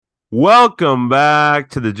Welcome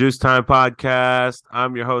back to the Juice Time Podcast.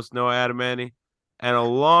 I'm your host, Noah Adamani. And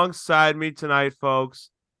alongside me tonight, folks,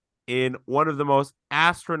 in one of the most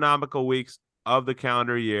astronomical weeks of the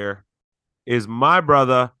calendar year, is my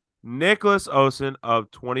brother, Nicholas Osen of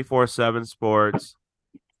 24/7 Sports,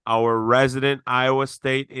 our resident Iowa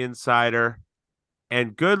State insider.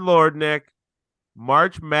 And good Lord, Nick,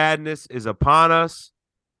 March Madness is upon us,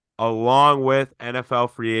 along with NFL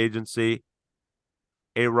free agency.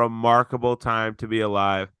 A remarkable time to be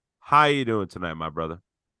alive. How you doing tonight, my brother?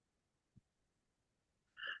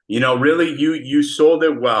 Really, you sold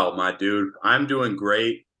it well, my dude. I'm doing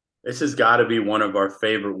great. This has got to be one of our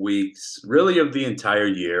favorite weeks, really, of the entire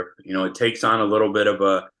year. It takes on a little bit of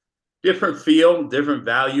a different feel, different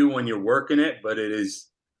value when you're working it, but it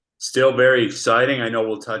is still very exciting. I know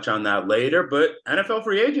we'll touch on that later, but NFL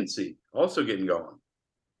free agency also getting going.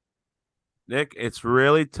 Nick, it's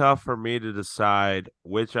really tough for me to decide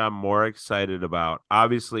which I'm more excited about.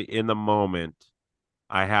 Obviously, in the moment,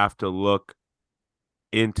 I have to look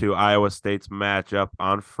into Iowa State's matchup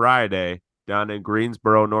on Friday down in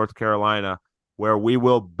Greensboro, North Carolina, where we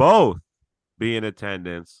will both be in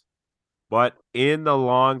attendance. But in the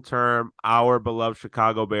long term, our beloved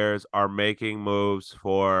Chicago Bears are making moves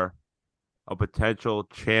for a potential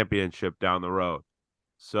championship down the road.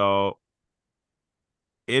 So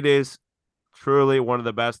it is truly one of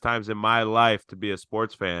the best times in my life to be a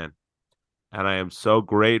sports fan. And I am so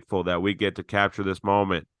grateful that we get to capture this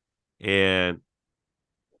moment and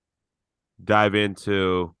dive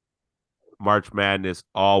into March Madness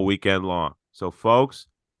all weekend long. So, folks,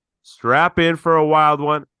 strap in for a wild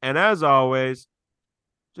one. And as always,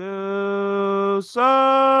 juice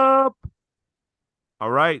up.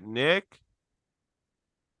 All right, Nick.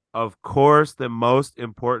 Of course, the most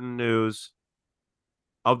important news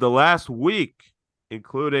of the last week,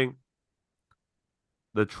 including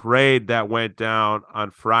the trade that went down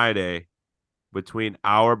on Friday between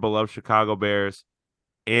our beloved Chicago Bears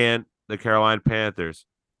and the Carolina Panthers,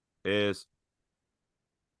 is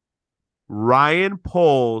Ryan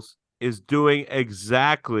Poles is doing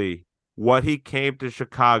exactly what he came to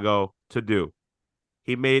Chicago to do.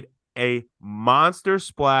 He made a monster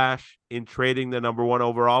splash in trading the number one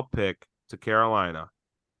overall pick to Carolina,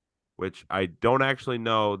 which I don't actually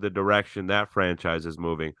know the direction that franchise is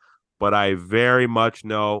moving, but I very much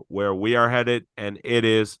know where we are headed, and it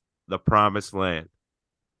is the promised land.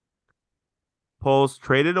 Poles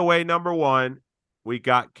traded away number one. We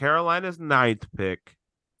got Carolina's ninth pick,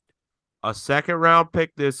 a second round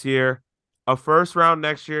pick this year, a first round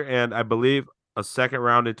next year, and I believe a second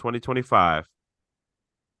round in 2025.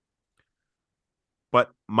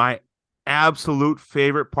 But my absolute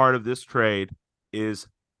favorite part of this trade is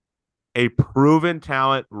a proven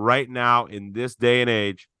talent right now in this day and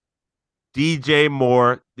age, DJ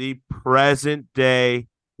Moore, the present day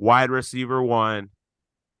wide receiver one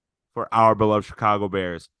for our beloved Chicago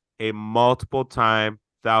Bears, a multiple time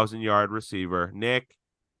 1,000-yard receiver. Nick,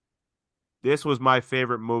 this was my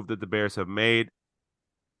favorite move that the Bears have made,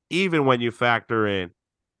 even when you factor in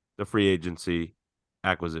the free agency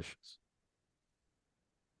acquisitions.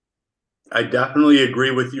 I definitely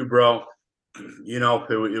agree with you, bro.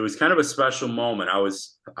 It was kind of a special moment. I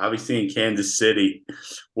was obviously in Kansas City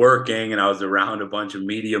working, and I was around a bunch of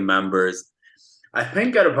media members. I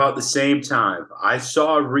think at about the same time, I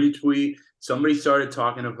saw a retweet. Somebody started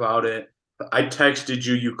talking about it. I texted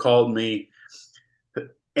you, you called me.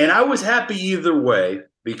 And I was happy either way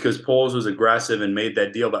because Poles was aggressive and made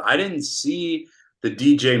that deal. But I didn't see the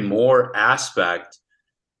DJ Moore aspect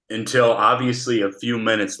until obviously a few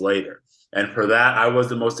minutes later. And for that, I was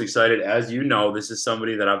the most excited. As you know, this is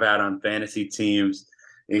somebody that I've had on fantasy teams,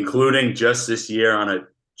 including just this year on a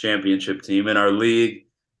championship team in our league.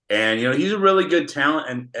 And, he's a really good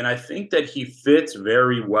talent. And I think that he fits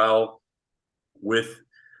very well with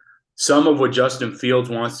some of what Justin Fields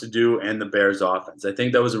wants to do and the Bears offense. I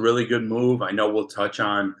think that was a really good move. I know we'll touch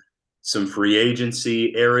on some free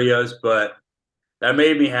agency areas, but that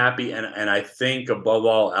made me happy. And I think above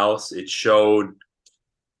all else, it showed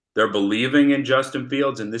they're believing in Justin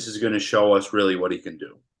Fields, and this is going to show us really what he can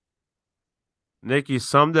do. Nick, you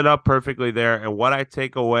summed it up perfectly there. And what I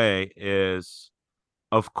take away is,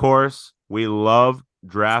 of course, we love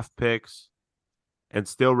draft picks and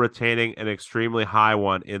still retaining an extremely high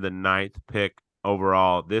one in the ninth pick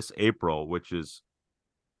overall this April, which is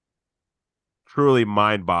truly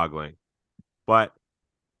mind boggling. But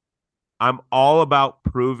I'm all about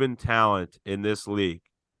proven talent in this league.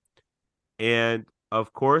 And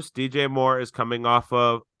of course, DJ Moore is coming off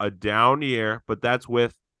of a down year, but that's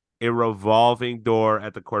with a revolving door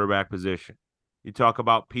at the quarterback position. You talk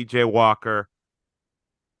about PJ Walker,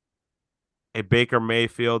 a Baker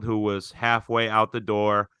Mayfield who was halfway out the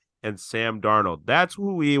door, and Sam Darnold. That's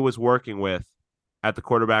who he was working with at the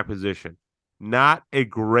quarterback position. Not a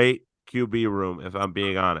great QB room, if I'm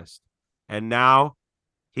being honest. And now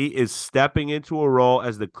he is stepping into a role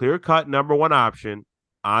as the clear-cut number one option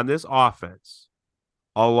on this offense,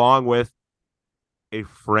 along with a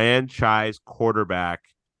franchise quarterback,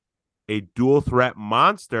 a dual threat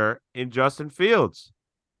monster in Justin Fields.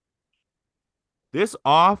 This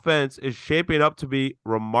offense is shaping up to be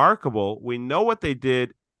remarkable. We know what they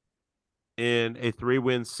did in a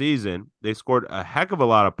 3-win season. They scored a heck of a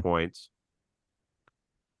lot of points.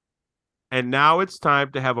 And now it's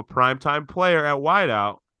time to have a primetime player at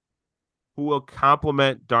wideout who will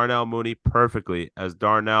complement Darnell Mooney perfectly, as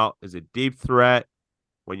Darnell is a deep threat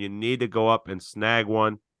when you need to go up and snag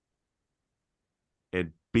one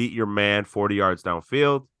and beat your man 40 yards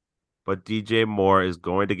downfield. But DJ Moore is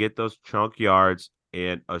going to get those chunk yards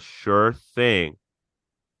and a sure thing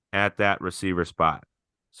at that receiver spot.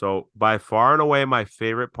 So by far and away, my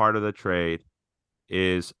favorite part of the trade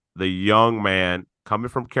is the young man coming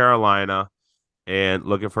from Carolina and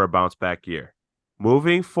looking for a bounce back year.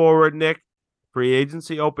 Moving forward, Nick, free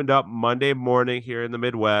agency opened up Monday morning here in the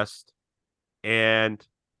Midwest. And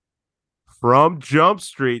from Jump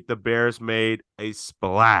Street, the Bears made a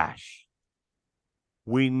splash.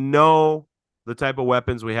 We know the type of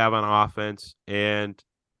weapons we have on offense. And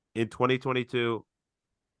in 2022,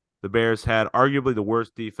 the Bears had arguably the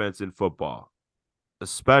worst defense in football,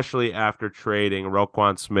 especially after trading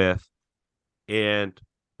Roquan Smith and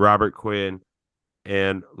Robert Quinn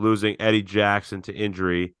and losing Eddie Jackson to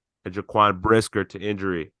injury and Jaquan Brisker to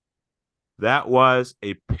injury. That was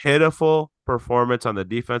a pitiful performance on the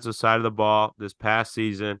defensive side of the ball this past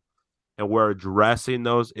season, and we're addressing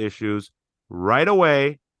those issues right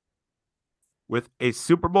away with a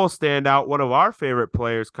Super Bowl standout, one of our favorite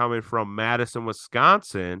players coming from Madison,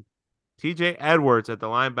 Wisconsin, TJ Edwards at the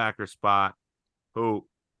linebacker spot, who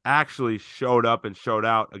actually showed up and showed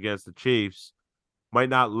out against the Chiefs. Might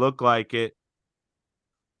not look like it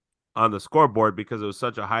on the scoreboard because it was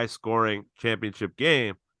such a high-scoring championship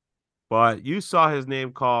game, but you saw his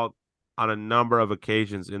name called on a number of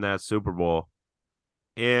occasions in that Super Bowl.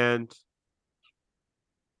 And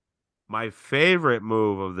my favorite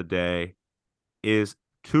move of the day is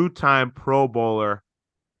two-time Pro Bowler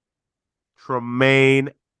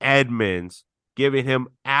Tremaine Edmonds, giving him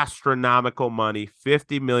astronomical money,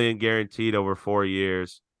 $50 million guaranteed over 4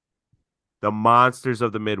 years. The monsters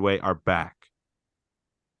of the Midway are back.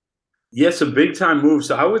 Yes, a big time move.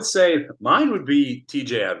 So I would say mine would be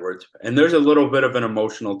TJ Edwards. And there's a little bit of an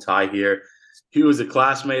emotional tie here. He was a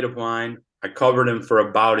classmate of mine. I covered him for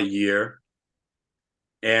about a year.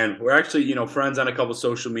 And we're actually, friends on a couple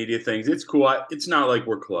social media things. It's cool. It's not like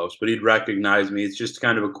we're close, but he'd recognize me. It's just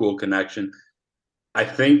kind of a cool connection. I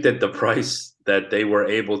think that the price that they were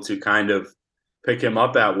able to kind of pick him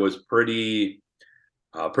up at was pretty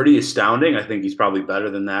astounding. I think he's probably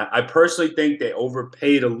better than that. I personally think they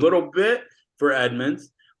overpaid a little bit for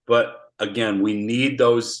Edmonds, but again, we need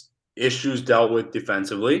those issues dealt with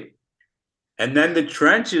defensively. And then the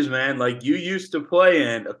trenches, man, like you used to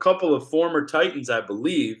play in, a couple of former Titans, I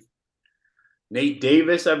believe. Nate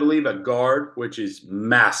Davis, I believe, at guard, which is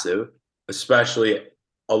massive, especially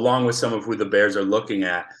along with some of who the Bears are looking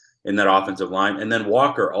at in that offensive line. And then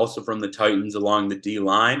Walker, also from the Titans along the D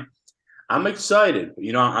line. I'm excited.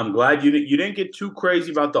 I'm glad you didn't get too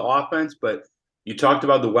crazy about the offense, but you talked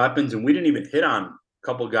about the weapons, and we didn't even hit on a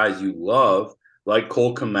couple guys you love, like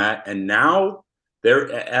Cole Kmet. And now,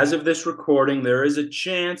 as of this recording, there is a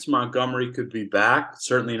chance Montgomery could be back.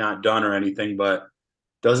 Certainly not done or anything, but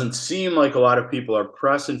doesn't seem like a lot of people are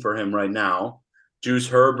pressing for him right now. Juice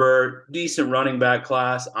Herbert, decent running back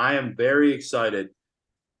class. I am very excited,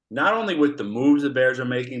 not only with the moves the Bears are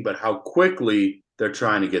making, but how quickly they're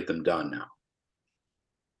trying to get them done now.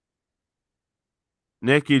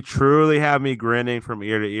 Nick, you truly have me grinning from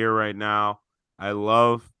ear to ear right now. I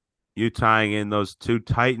love you tying in those two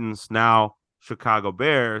Titans, now Chicago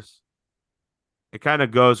Bears. It kind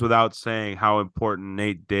of goes without saying how important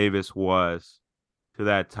Nate Davis was to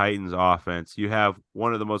that Titans offense. You have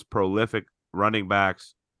one of the most prolific running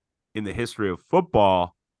backs in the history of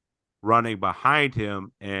football running behind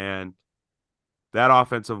him, and that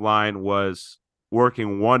offensive line was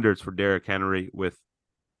working wonders for Derrick Henry with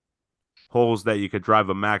holes that you could drive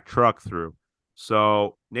a Mack truck through.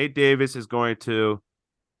 So Nate Davis is going to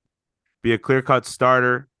be a clear-cut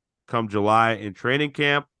starter come July in training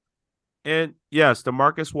camp. And yes,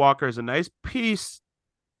 DeMarcus Walker is a nice piece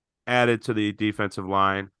added to the defensive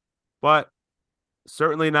line, but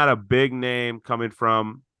certainly not a big name coming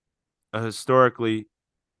from a historically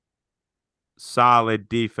solid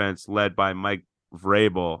defense led by Mike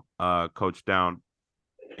Vrabel, coach down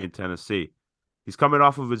in Tennessee. He's coming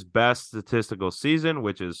off of his best statistical season,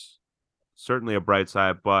 which is certainly a bright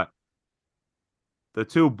side, but the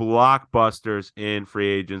two blockbusters in free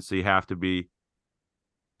agency have to be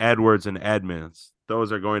Edwards and Edmonds.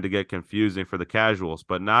 Those are going to get confusing for the casuals,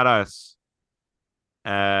 but not us,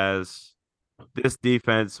 as this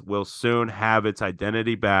defense will soon have its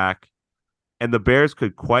identity back, and the Bears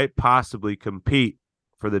could quite possibly compete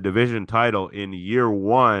for the division title in year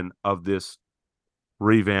one of this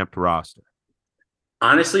revamped roster.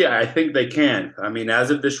 Honestly, I think they can. I mean, as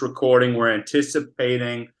of this recording, we're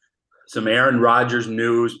anticipating some Aaron Rodgers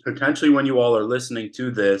news, potentially when you all are listening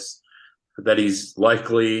to this, that he's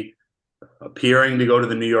likely appearing to go to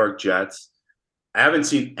the New York Jets. I haven't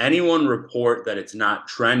seen anyone report that it's not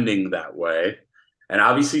trending that way. And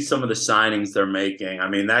obviously some of the signings they're making, I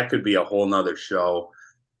mean, that could be a whole nother show.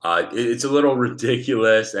 It's a little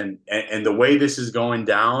ridiculous. And the way this is going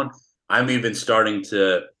down, I'm even starting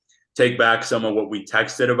to take back some of what we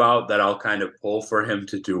texted about that I'll kind of pull for him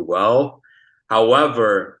to do well.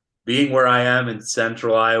 However, being where I am in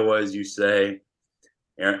central Iowa, as you say,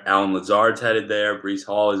 Allen Lazard's headed there. Breece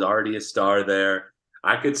Hall is already a star there.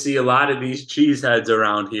 I could see a lot of these cheeseheads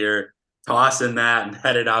around here tossing that and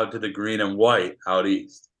headed out to the green and white out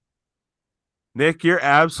east. Nick, you're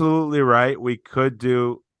absolutely right. We could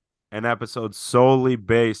do an episode solely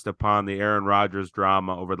based upon the Aaron Rodgers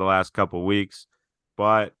drama over the last couple weeks.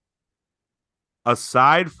 But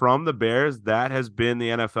aside from the Bears, that has been the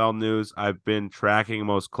NFL news I've been tracking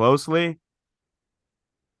most closely.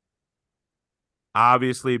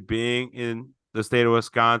 Obviously, being in the state of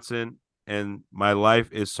Wisconsin and my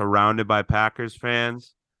life is surrounded by Packers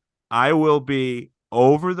fans, I will be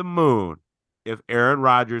over the moon if Aaron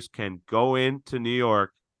Rodgers can go into New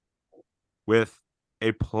York with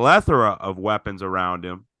a plethora of weapons around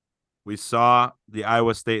him. We saw the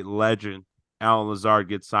Iowa State legend Allen Lazard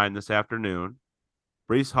get signed this afternoon.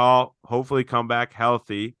 Breece Hall, hopefully come back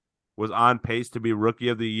healthy, was on pace to be Rookie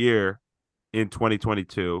of the Year in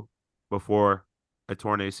 2022 before a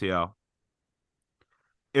torn ACL.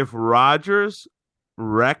 If Rodgers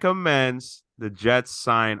recommends the Jets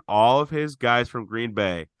sign all of his guys from Green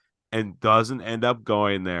Bay and doesn't end up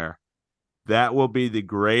going there, that will be the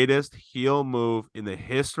greatest heel move in the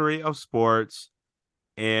history of sports.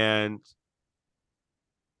 And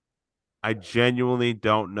I genuinely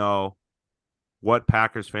don't know what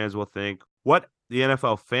Packers fans will think, what the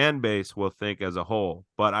NFL fan base will think as a whole.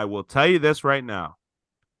 But I will tell you this right now.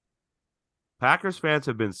 Packers fans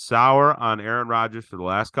have been sour on Aaron Rodgers for the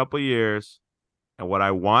last couple of years. And what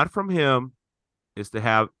I want from him is to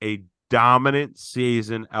have a dominant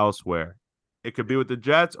season elsewhere. It could be with the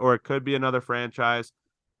Jets or it could be another franchise,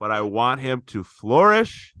 but I want him to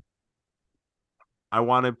flourish. I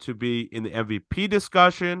want him to be in the MVP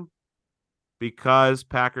discussion, because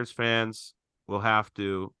Packers fans will have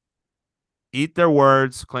to eat their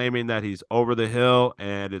words claiming that he's over the hill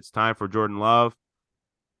and it's time for Jordan Love.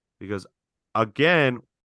 Because again,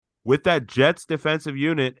 with that Jets defensive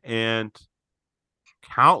unit and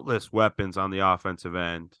countless weapons on the offensive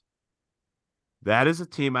end, that is a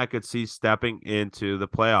team I could see stepping into the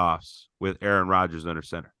playoffs with Aaron Rodgers under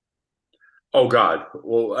center. Oh, God.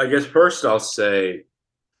 Well, I guess first I'll say,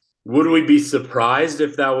 would we be surprised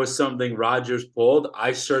if that was something Rodgers pulled?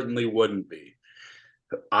 I certainly wouldn't be.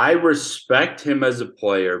 I respect him as a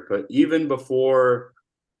player, but even before,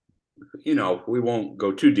 we won't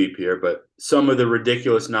go too deep here, but some of the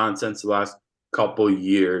ridiculous nonsense the last couple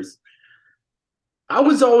years, I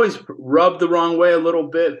was always rubbed the wrong way a little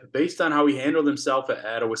bit based on how he handled himself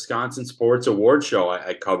at a Wisconsin Sports Award show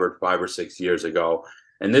I covered 5 or 6 years ago.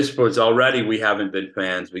 And this was already, we haven't been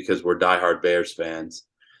fans because we're diehard Bears fans.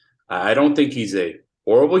 I don't think he's a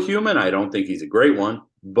horrible human. I don't think he's a great one.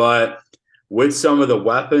 But with some of the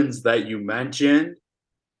weapons that you mentioned,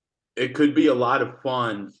 it could be a lot of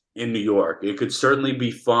fun in New York. It could certainly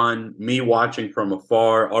be fun, me watching from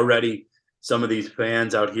afar. Already some of these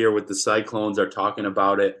fans out here with the Cyclones are talking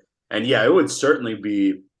about it. And yeah, it would certainly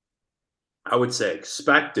be, I would say,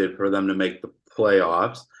 expected for them to make the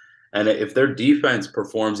playoffs. And if their defense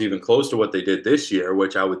performs even close to what they did this year,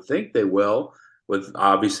 which I would think they will, with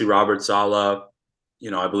obviously Robert Saleh,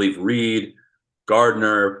 I believe Reed,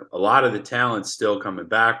 Gardner, a lot of the talent still coming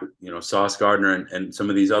back, Sauce Gardner and some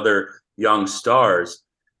of these other young stars.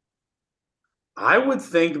 I would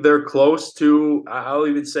think they're close to, I'll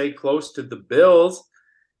even say close to the Bills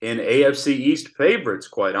in AFC East favorites,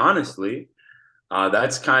 quite honestly.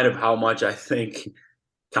 That's kind of how much I think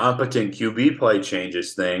competent QB play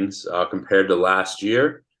changes things compared to last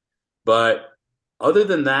year. But other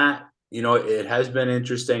than that, it has been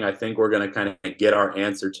interesting. I think we're going to kind of get our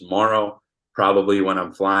answer tomorrow, probably when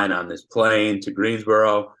I'm flying on this plane to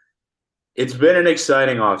Greensboro. It's been an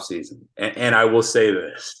exciting offseason. And I will say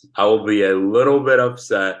this, I will be a little bit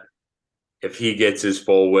upset if he gets his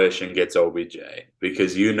full wish and gets OBJ,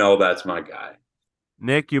 because that's my guy.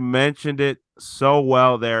 Nick, you mentioned it so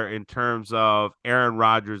well there in terms of Aaron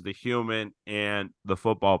Rodgers, the human, and the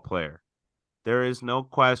football player. There is no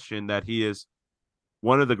question that he is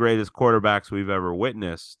one of the greatest quarterbacks we've ever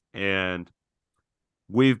witnessed. And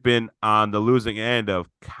we've been on the losing end of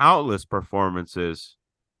countless performances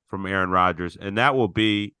from Aaron Rodgers. And that will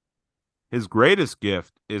be his greatest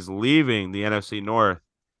gift, is leaving the NFC North.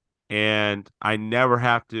 And I never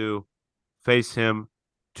have to face him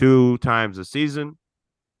 2 times a season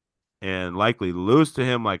and likely lose to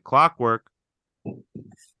him like clockwork.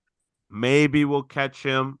 Maybe we'll catch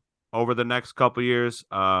him over the next couple years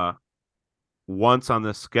once on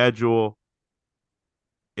the schedule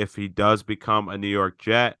if he does become a New York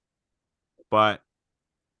Jet. But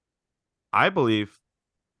I believe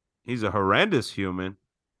he's a horrendous human,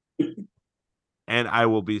 and I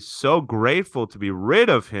will be so grateful to be rid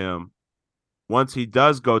of him once he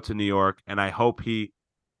does go to New York, and I hope he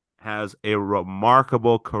has a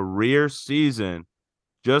remarkable career season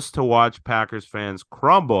just to watch Packers fans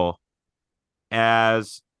crumble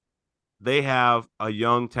as they have a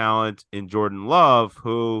young talent in Jordan Love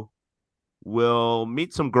who will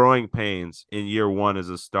meet some growing pains in year one as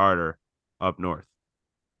a starter up north.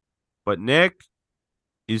 But Nick,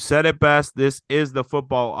 you said it best. This is the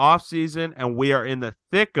football offseason, and we are in the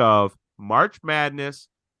thick of March Madness.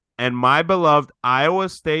 And my beloved Iowa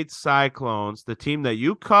State Cyclones, the team that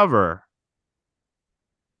you cover,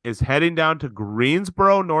 is heading down to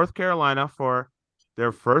Greensboro, North Carolina for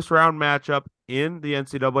their first round matchup in the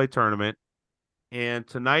NCAA tournament. And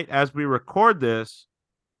tonight, as we record this,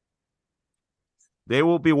 they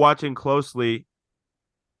will be watching closely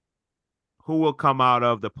who will come out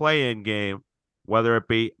of the play-in game, whether it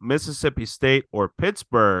be Mississippi State or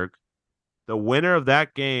Pittsburgh. The winner of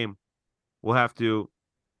that game will have to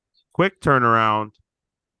quick turnaround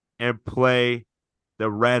and play the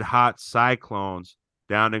red-hot Cyclones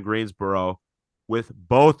down in Greensboro with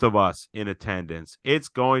both of us in attendance. It's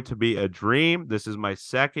going to be a dream. This is my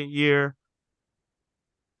second year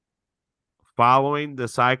following the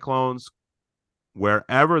Cyclones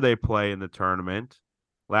wherever they play in the tournament.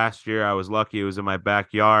 Last year, I was lucky it was in my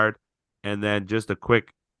backyard. And then just a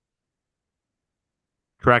quick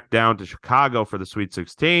trek down to Chicago for the Sweet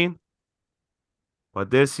 16. But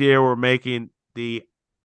this year, we're making the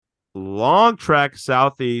long trek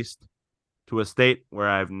southeast to a state where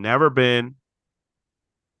I've never been.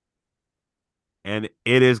 And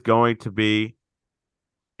it is going to be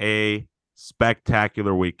a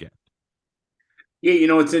spectacular weekend.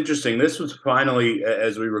 Yeah, it's interesting. This was finally,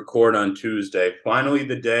 as we record on Tuesday, finally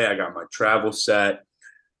the day I got my travel set,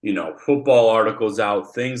 football articles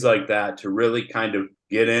out, things like that, to really kind of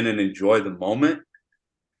get in and enjoy the moment.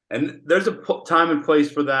 And there's a time and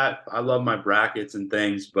place for that. I love my brackets and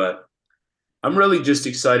things, but I'm really just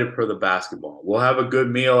excited for the basketball. We'll have a good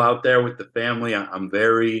meal out there with the family. I am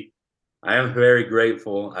very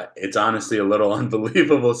grateful. It's honestly a little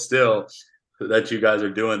unbelievable still that you guys are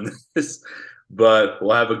doing this, but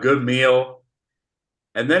we'll have a good meal.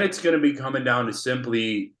 And then it's going to be coming down to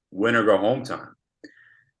simply win or go home time.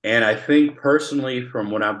 And I think personally,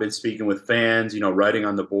 from when I've been speaking with fans, writing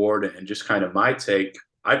on the board and just kind of my take,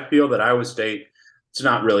 I feel that Iowa State, it's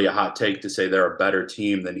not really a hot take to say they're a better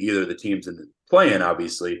team than either of the teams in the play-in,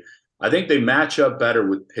 obviously. I think they match up better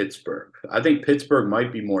with Pittsburgh. I think Pittsburgh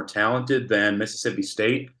might be more talented than Mississippi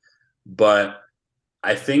State, but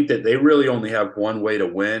I think that they really only have one way to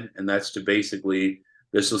win, and that's to basically,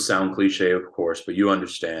 this will sound cliche, of course, but you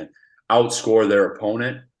understand, outscore their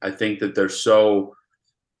opponent. I think that they're so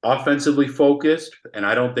offensively focused, and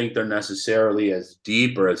I don't think they're necessarily as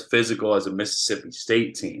deep or as physical as a Mississippi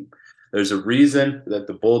State team. There's a reason that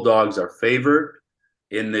the Bulldogs are favored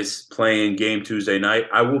in this play-in game Tuesday night.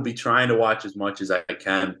 I will be trying to watch as much as I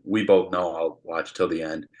can. We both know I'll watch till the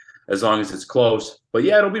end, as long as it's close. But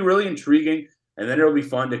yeah, it'll be really intriguing, and then it'll be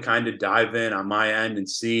fun to kind of dive in on my end and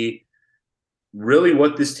see really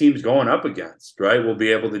what this team's going up against, right? We'll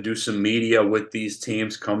be able to do some media with these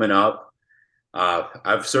teams coming up.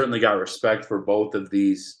 I've certainly got respect for both of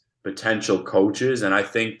these potential coaches, and I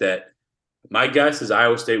think that my guess is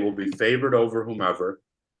Iowa State will be favored over whomever,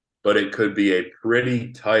 but it could be a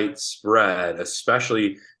pretty tight spread,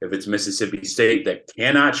 especially if it's Mississippi State that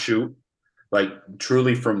cannot shoot, like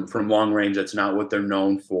truly from long range. That's not what they're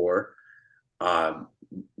known for.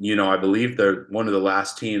 I believe they're one of the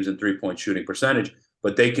last teams in three-point shooting percentage,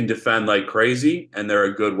 but they can defend like crazy, and they're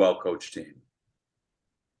a good, well-coached team.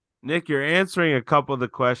 Nick, you're answering a couple of the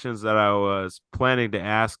questions that I was planning to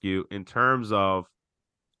ask you in terms of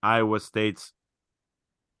Iowa State's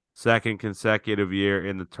second consecutive year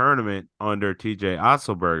in the tournament under TJ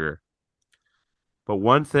Otzelberger. But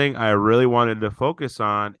one thing I really wanted to focus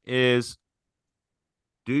on is,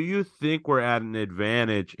 do you think we're at an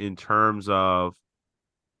advantage in terms of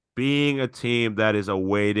being a team that is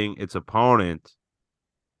awaiting its opponent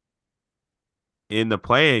in the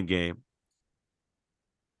play-in game?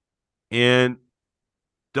 And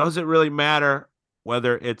does it really matter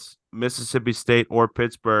whether it's Mississippi State or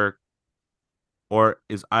Pittsburgh, or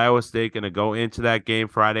is Iowa State going to go into that game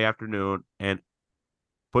Friday afternoon and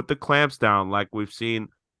put the clamps down like we've seen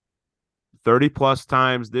 30 plus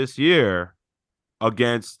times this year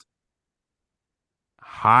against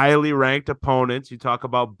highly ranked opponents? You talk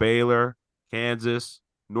about Baylor, Kansas,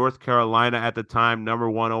 North Carolina at the time,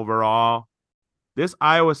 #1 overall. This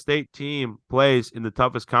Iowa State team plays in the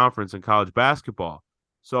toughest conference in college basketball.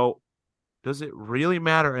 So does it really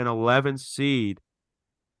matter an 11 seed?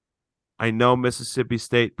 I know Mississippi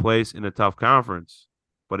State plays in a tough conference,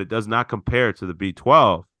 but it does not compare to the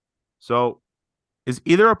B12. So is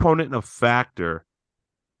either opponent a factor,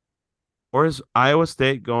 or is Iowa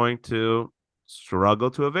State going to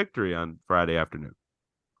struggle to a victory on Friday afternoon?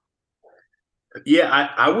 Yeah,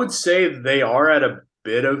 I would say they are at a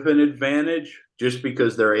bit of an advantage just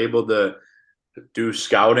because they're able to do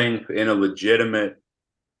scouting in a legitimate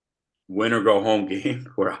win or go home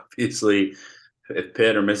game where obviously if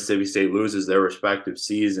Pitt or Mississippi State loses, their respective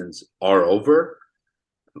seasons are over.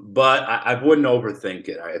 But I wouldn't overthink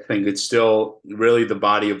it. I think it's still really the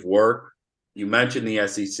body of work. You mentioned the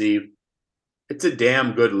SEC. It's a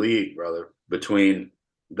damn good league, brother, between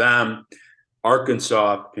them,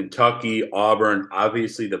 Arkansas, Kentucky, Auburn,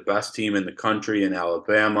 obviously the best team in the country in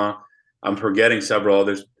Alabama. I'm forgetting several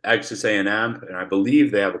others, Texas A&M, and I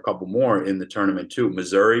believe they have a couple more in the tournament too,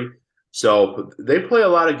 Missouri. So they play a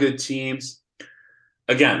lot of good teams.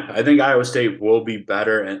 Again, I think Iowa State will be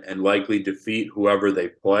better and likely defeat whoever they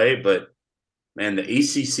play, but man, the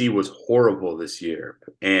ACC was horrible this year,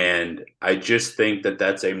 and I just think that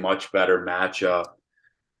that's a much better matchup.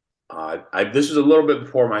 This was a little bit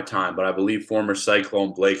before my time, but I believe former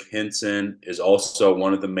Cyclone Blake Hinson is also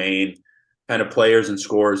one of the main kind of players and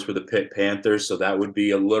scorers for the Pitt Panthers, so that would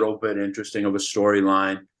be a little bit interesting of a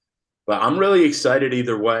storyline. But I'm really excited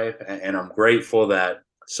either way, and I'm grateful that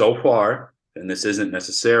so far, and this isn't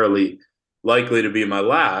necessarily likely to be my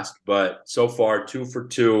last, but so far 2 for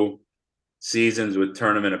 2 seasons with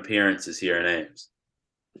tournament appearances here in Ames.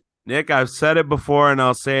 Nick, I've said it before and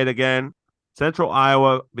I'll say it again. Central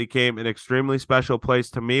Iowa became an extremely special place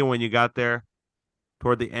to me when you got there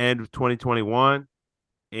toward the end of 2021.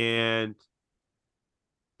 And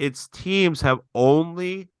its teams have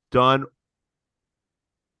only done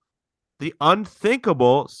the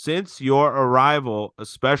unthinkable since your arrival,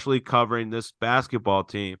 especially covering this basketball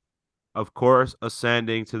team. Of course,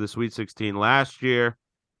 ascending to the Sweet 16 last year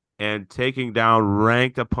and taking down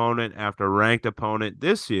ranked opponent after ranked opponent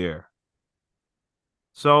this year.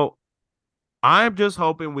 So I'm just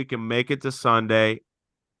hoping we can make it to Sunday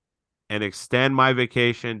and extend my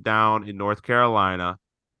vacation down in North Carolina,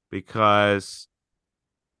 because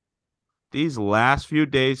these last few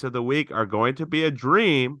days of the week are going to be a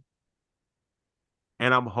dream.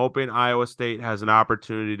 And I'm hoping Iowa State has an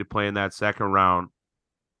opportunity to play in that second round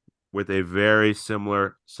with a very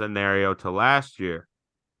similar scenario to last year.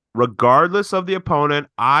 Regardless of the opponent,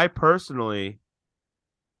 I personally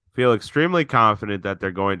feel extremely confident that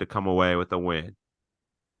they're going to come away with a win.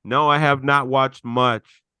 No, I have not watched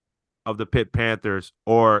much of the Pitt Panthers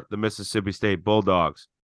or the Mississippi State Bulldogs.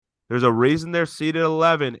 There's a reason they're seeded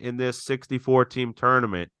 11 in this 64-team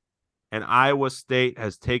tournament, and Iowa State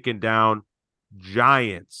has taken down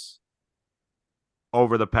giants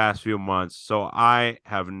over the past few months. So I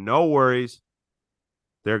have no worries.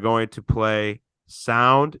 They're going to play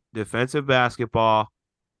sound defensive basketball,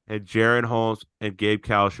 and Jaren Holmes and Gabe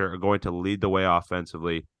Kalsher are going to lead the way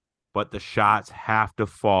offensively. But the shots have to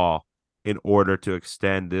fall in order to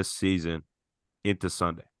extend this season into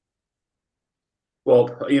Sunday.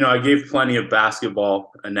 Well, I gave plenty of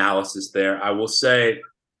basketball analysis there. I will say,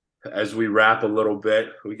 as we wrap a little bit,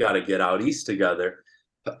 we got to get out east together.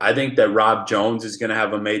 I think that Rob Jones is going to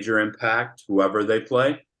have a major impact, whoever they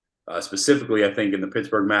play. Specifically, I think in the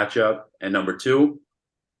Pittsburgh matchup. And number 2,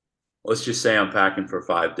 let's just say I'm packing for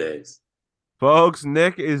 5 days. Folks,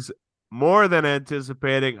 Nick is more than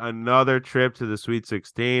anticipating another trip to the Sweet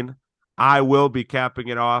 16. I will be capping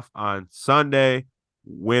it off on Sunday,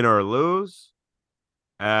 win or lose,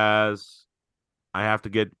 as I have to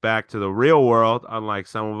get back to the real world, unlike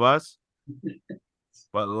some of us.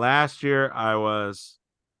 But last year, I was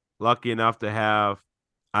lucky enough to have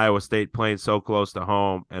Iowa State playing so close to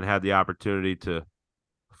home and had the opportunity to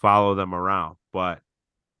follow them around. But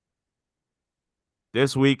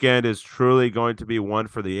this weekend is truly going to be one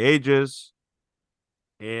for the ages.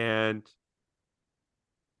 And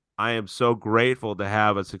I am so grateful to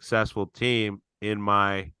have a successful team in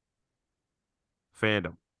my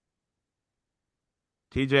fandom.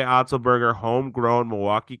 TJ Otzelberger, homegrown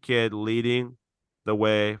Milwaukee kid, leading the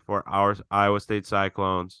way for our Iowa State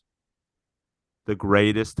Cyclones. The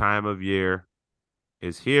greatest time of year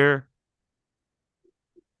is here.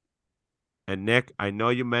 And Nick, I know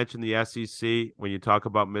you mentioned the SEC when you talk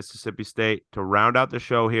about Mississippi State. To round out the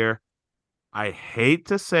show here, I hate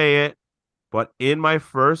to say it, but in my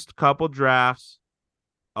first couple drafts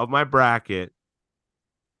of my bracket,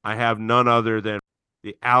 I have none other than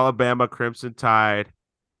the Alabama Crimson Tide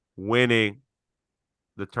winning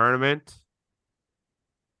the tournament.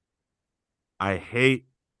 I hate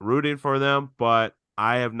rooting for them, but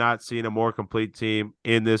I have not seen a more complete team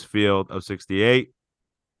in this field of 68,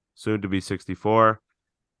 soon to be 64,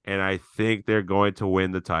 and I think they're going to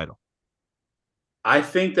win the title. I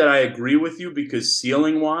think that I agree with you because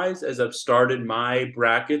ceiling wise, as I've started my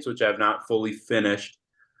brackets, which I've not fully finished,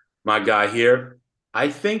 my guy here, I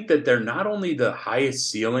think that they're not only the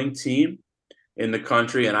highest ceiling team in the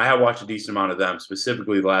country, and I have watched a decent amount of them,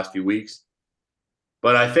 specifically the last few weeks,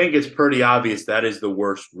 but I think it's pretty obvious that is the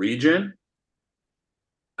worst region.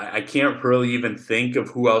 I can't really even think of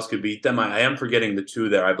who else could beat them. I am forgetting the two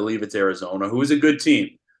there. I believe it's Arizona, who is a good team,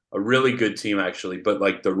 a really good team, actually. But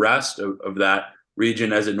like the rest of that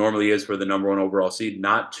region, as it normally is for the number one overall seed,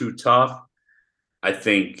 not too tough. I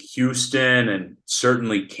think Houston and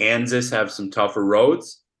certainly Kansas have some tougher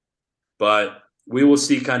roads, but we will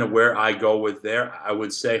see kind of where I go with there. I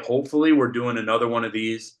would say hopefully we're doing another one of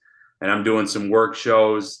these, and I'm doing some work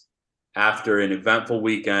shows after an eventful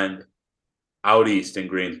weekend out east in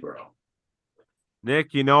Greensboro.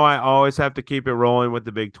 Nick, you know I always have to keep it rolling with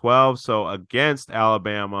the Big 12. So against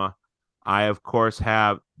Alabama, I, of course,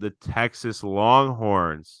 have the Texas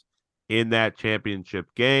Longhorns in that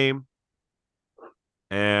championship game.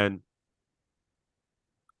 And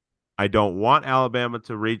I don't want Alabama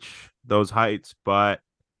to reach those heights, but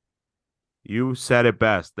you said it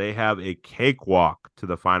best. They have a cakewalk to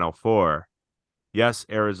the Final Four. Yes,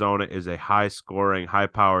 Arizona is a high-scoring,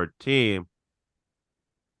 high-powered team,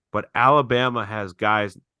 but Alabama has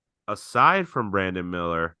guys aside from Brandon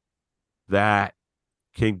Miller that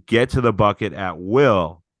can get to the bucket at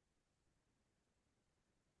will.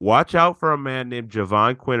 Watch out for a man named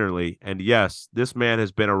Javon Quinterly. And yes, this man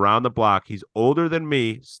has been around the block. He's older than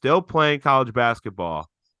me, still playing college basketball,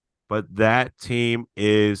 but that team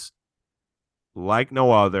is like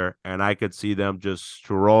no other, and I could see them just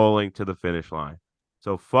strolling to the finish line.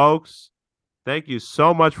 So, folks, thank you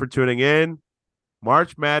so much for tuning in.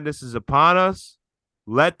 March Madness is upon us.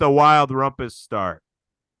 Let the wild rumpus start.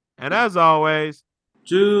 And as always,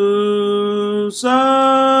 Juice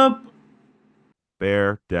up!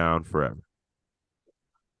 bear down forever.